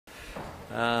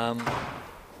Nichola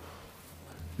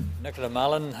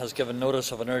Mallon has given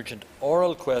notice of an urgent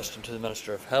oral question to the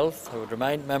Minister of Health. I would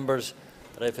remind members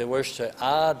that if they wish to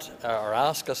add or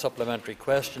ask a supplementary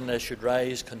question, they should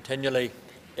rise continually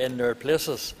in their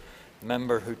places. The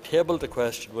member who tabled the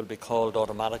question will be called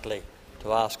automatically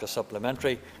to ask a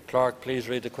supplementary. Clerk, please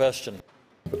read the question.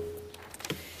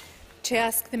 To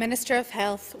ask the Minister of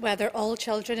Health whether all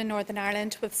children in Northern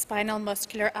Ireland with spinal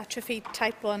muscular atrophy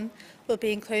type 1 will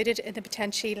be included in the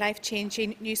potentially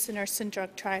life-changing nusinersen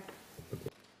drug trial.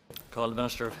 Call the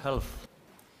Minister of Health.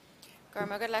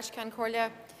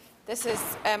 This is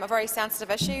a very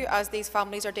sensitive issue, as these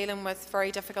families are dealing with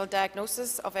very difficult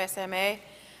diagnosis of SMA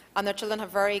and their children have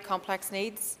very complex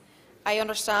needs. I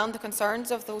understand the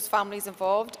concerns of those families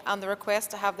involved and the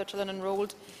request to have their children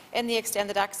enrolled in the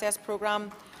extended access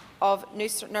programme of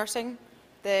nusinersen,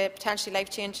 the potentially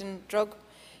life-changing drug,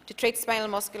 to treat spinal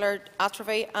muscular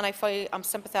atrophy, and I fully am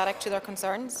sympathetic to their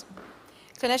concerns.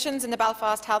 Clinicians in the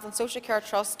Belfast Health and Social Care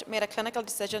Trust made a clinical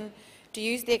decision to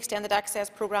use the extended access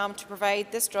programme to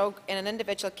provide this drug in an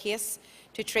individual case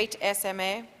to treat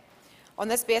SMA. On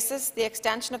this basis, the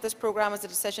extension of this programme is a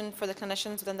decision for the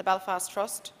clinicians within the Belfast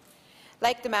Trust.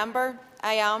 Like the member,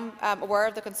 I am aware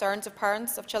of the concerns of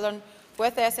parents of children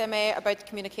with SMA about the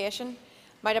communication.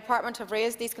 My department have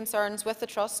raised these concerns with the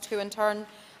Trust, who in turn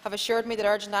have assured me that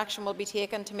urgent action will be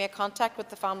taken to make contact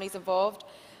with the families involved.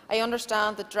 I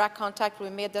understand that direct contact will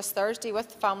be made this Thursday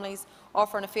with the families,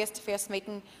 offering a face-to-face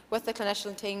meeting with the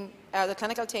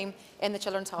clinical team in the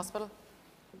Children's Hospital.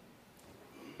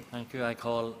 Thank you. I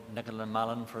call Nichola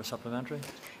Mallon for a supplementary.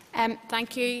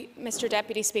 Thank you, Mr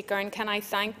Deputy Speaker, and can I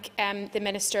thank the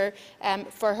Minister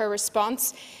for her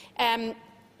response.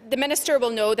 The Minister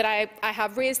will know that I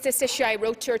have raised this issue. I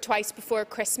wrote to her twice before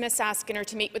Christmas asking her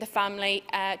to meet with the family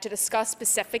to discuss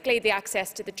specifically the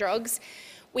access to the drugs.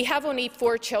 We have only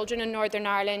 4 children in Northern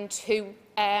Ireland who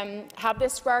have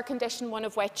this rare condition, one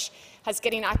of which has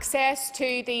getting access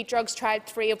to the drugs trial,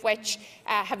 3 of which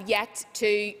have yet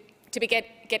to get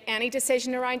any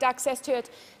decision around access to it.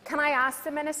 Can I ask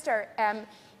the Minister,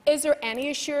 is there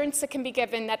any assurance that can be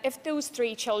given that if those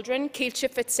 3 children, Keilsha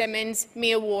Fitzsimmons,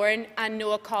 Mia Warren and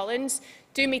Noah Collins,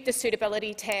 do meet the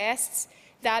suitability tests,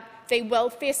 that they will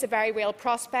face a very real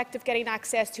prospect of getting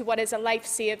access to what is a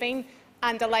life-saving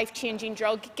and a life-changing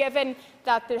drug, given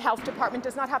that the Health Department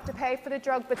does not have to pay for the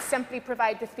drug but simply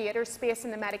provide the theatre space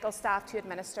and the medical staff to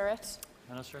administer it?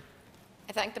 Minister.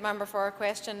 I thank the member for her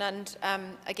question, and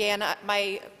again,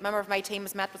 my member of my team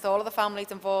has met with all of the families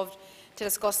involved to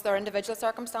discuss their individual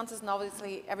circumstances, and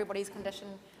obviously everybody's condition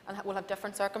will have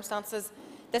different circumstances.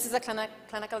 This is a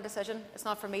clinical decision. It's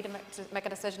not for me to make a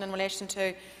decision in relation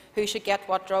to who should get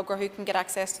what drug or who can get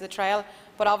access to the trial,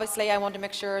 but obviously I want to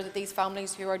make sure that these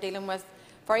families who are dealing with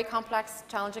very complex,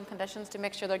 challenging conditions, to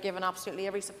make sure they're given absolutely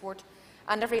every support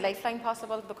and every lifeline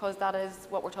possible, because that is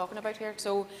what we're talking about here.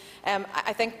 So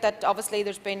I think that obviously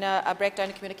there's been a breakdown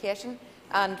in communication,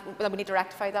 and we need to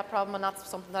rectify that problem, and that's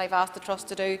something that I've asked the Trust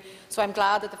to do. So I'm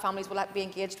glad that the families will be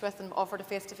engaged with and offered a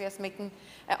face-to-face meeting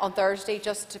on Thursday,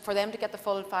 just for them to get the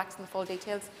full facts and the full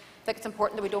details. I think it's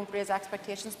important that we don't raise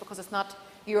expectations, because it's not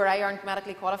you or I aren't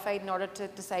medically qualified in order to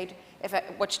decide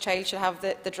which child should have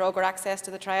the drug or access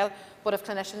to the trial. But if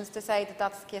clinicians decide that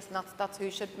that's the case, and that's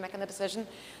who should be making the decision.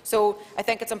 So I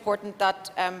think it's important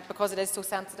that, because it is so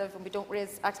sensitive, and we don't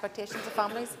raise expectations of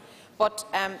families. But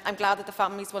I'm glad that the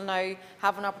families will now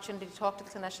have an opportunity to talk to the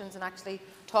clinicians and actually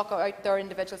talk out their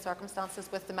individual circumstances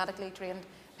with the medically trained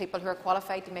people who are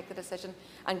qualified to make the decision,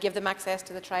 and give them access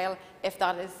to the trial if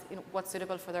that is what's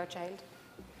suitable for their child.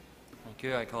 Thank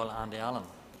you. I call Andy Allen.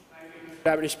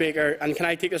 Deputy Speaker, and can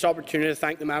I take this opportunity to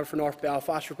thank the member for North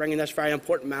Belfast for bringing this very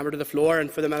important member to the floor,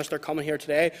 and for the Minister coming here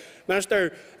today.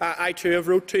 Minister, I too have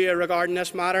wrote to you regarding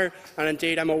this matter, and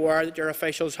indeed I am aware that your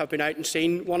officials have been out and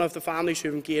seen one of the families who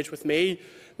have engaged with me.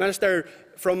 Minister,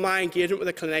 from my engagement with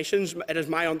the clinicians, it is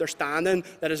my understanding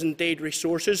that it is indeed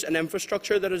resources and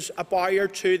infrastructure that is a barrier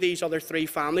to these other 3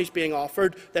 families being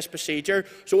offered this procedure.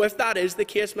 So if that is the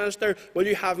case, Minister, will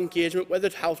you have engagement with the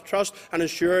Health Trust and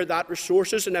ensure that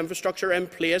resources and infrastructure are in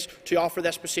place to offer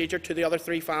this procedure to the other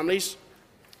 3 families?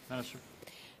 Minister.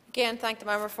 Again, thank the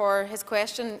member for his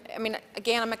question. I mean,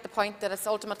 again, I make the point that it's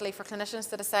ultimately for clinicians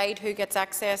to decide who gets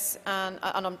access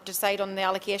and decide on the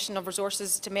allocation of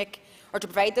resources to make or to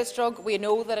provide this drug. We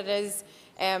know that it is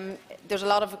there's a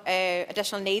lot of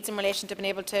additional needs in relation to being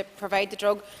able to provide the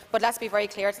drug. But let's be very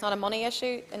clear, it's not a money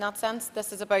issue in that sense.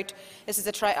 This is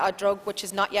a drug which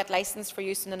is not yet licensed for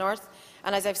use in the North,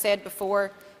 and as I've said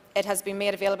before, it has been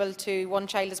made available to one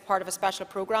child as part of a special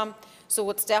programme. So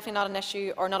it's definitely not an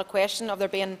issue or not a question of there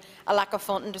being a lack of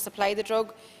funding to supply the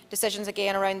drug. decisions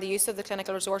again around the use of the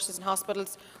clinical resources in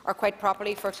hospitals are quite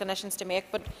properly for clinicians to make.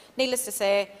 But needless to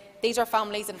say, these are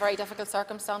families in very difficult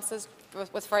circumstances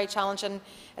with very challenging,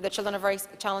 the children have very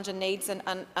challenging needs, and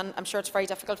I'm sure it's very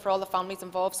difficult for all the families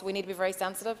involved, so we need to be very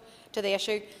sensitive to the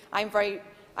issue.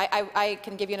 I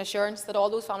can give you an assurance that all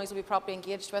those families will be properly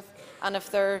engaged with, and if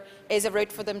there is a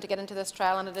route for them to get into this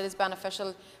trial and it is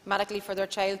beneficial medically for their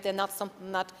child, then that's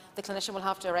something that the clinician will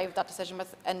have to arrive at that decision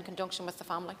with in conjunction with the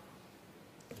family.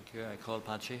 Thank you. I call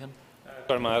Pat Sheehan.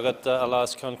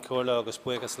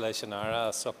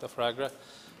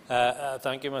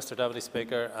 Thank you, Mr Deputy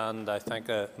Speaker, and I thank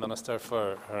the Minister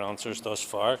for her answers thus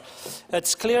far.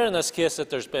 It's clear in this case that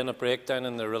there's been a breakdown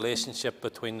in the relationship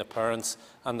between the parents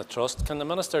and the Trust. Can the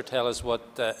Minister tell us what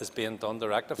is being done to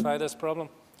rectify this problem?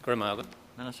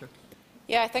 Minister.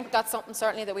 Yeah, I think that's something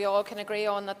certainly that we all can agree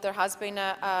on, that there has been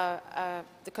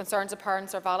the concerns of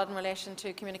parents are valid in relation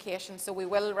to communication, so we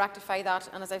will rectify that,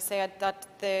 and as I said, that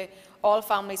all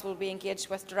families will be engaged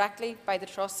with directly by the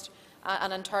Trust,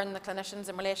 and in turn the clinicians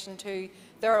in relation to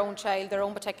their own child, their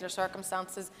own particular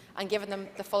circumstances, and giving them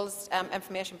the fullest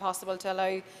information possible to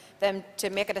allow them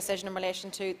to make a decision in relation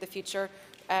to the future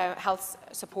health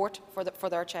support for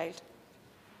their child.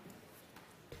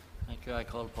 Thank you. I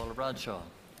call Paula Bradshaw.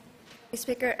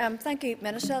 Speaker, thank you,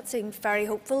 Minister. That seemed very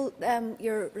hopeful,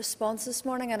 your response this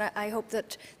morning, and I hope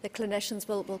that the clinicians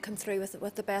will come through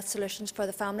with the best solutions for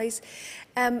the families.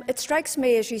 It strikes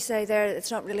me, as you say there,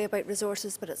 it's not really about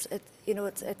resources, but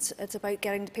it's about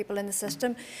getting the people in the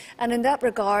system. And in that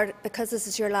regard, because this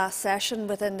is your last session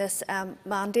within this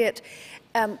mandate,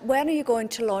 when are you going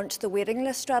to launch the waiting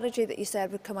list strategy that you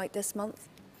said would come out this month?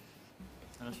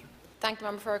 Minister. Thank the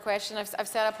member for her question. I've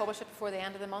said I'll publish it before the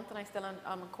end of the month, and I still am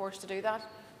on course to do that.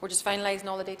 We're just finalising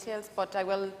all the details, but I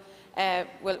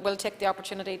will take the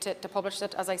opportunity to publish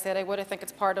it, as I said I would. I think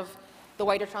it's part of the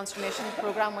wider transformation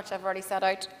programme, which I've already set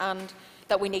out, and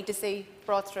that we need to see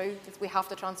brought through. We have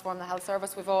to transform the health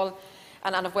service. We've all,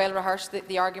 and have well rehearsed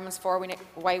the arguments for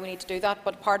why we need to do that,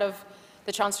 but part of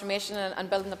the transformation and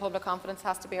building the public confidence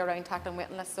has to be around tackling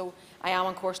waiting lists, so I am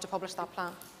on course to publish that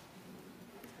plan.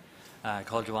 I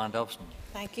call Joanne Dobson.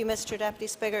 Thank you, Mr Deputy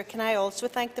Speaker. Can I also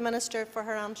thank the Minister for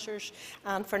her answers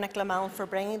and for Nichola Mallon for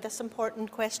bringing this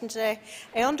important question today.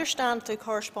 I understand through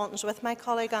correspondence with my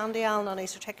colleague Andy Allen, and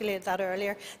he's articulated that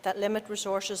earlier, that limit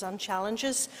resources and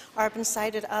challenges are being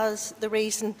cited as the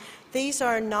reason. These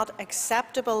are not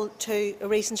acceptable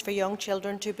reasons for young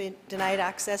children to be denied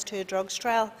access to a drugs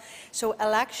trial. So,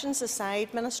 elections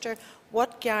aside, Minister,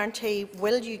 what guarantee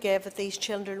will you give that these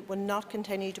children will not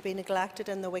continue to be neglected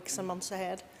in the weeks and months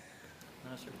ahead?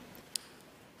 Minister.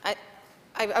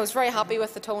 I was very happy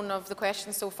with the tone of the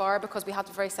question so far, because we have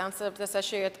to be very sensitive to this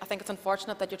issue. I think it's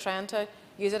unfortunate that you're trying to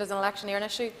use it as an electioneering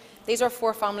issue. These are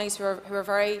 4 families who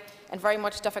are in very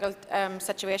much difficult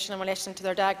situation in relation to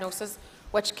their diagnosis,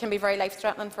 which can be very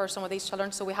life-threatening for some of these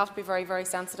children. So we have to be very, very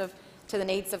sensitive to the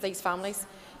needs of these families.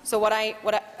 So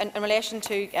in relation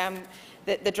to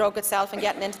the drug itself and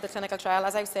getting into the clinical trial,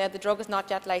 as I've said, the drug is not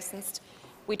yet licensed.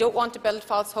 We don't want to build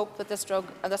false hope that this drug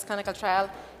and this clinical trial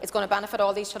is going to benefit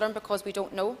all these children, because we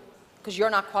don't know, because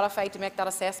you're not qualified to make that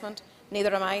assessment,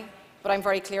 neither am I, but I'm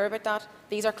very clear about that.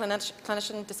 These are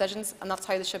clinician decisions, and that's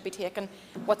how they should be taken.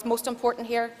 What's most important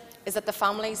here is that the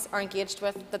families are engaged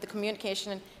with, that the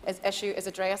communication issue is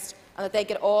addressed, and that they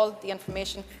get all the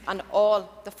information and all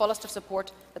the fullest of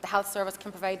support that the health service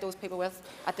can provide those people with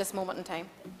at this moment in time.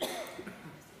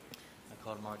 I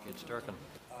call Mark H. Durkin.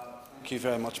 Thank you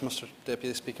very much, Mr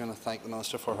Deputy Speaker, and I thank the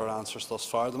Minister for her answers thus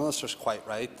far. The Minister is quite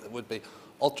right. It would be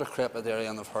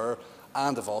ultra-crepidarian of her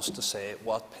and of us to say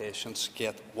what patients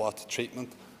get what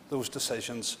treatment. Those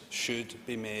decisions should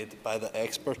be made by the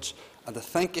experts. And I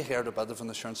think you heard a bit of an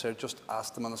assurance here. Just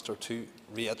ask the Minister to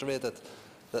reiterate it,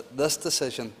 that this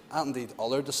decision, and indeed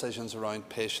other decisions around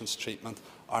patients' treatment,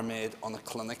 are made on a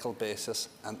clinical basis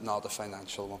and not a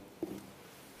financial one.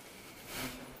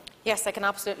 Yes, I can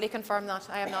absolutely confirm that.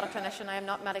 I am not a clinician, I am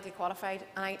not medically qualified,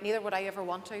 and neither would I ever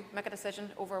want to make a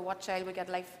decision over what child would get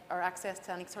life or access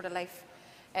to any sort of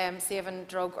life-saving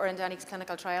drug or into any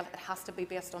clinical trial. It has to be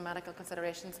based on medical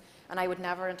considerations, and I would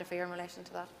never interfere in relation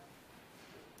to that.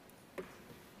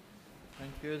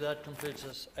 Thank you. That concludes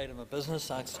this item of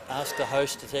business. I ask the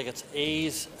House to take its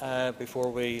ease before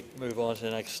we move on to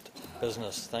the next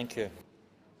business. Thank you.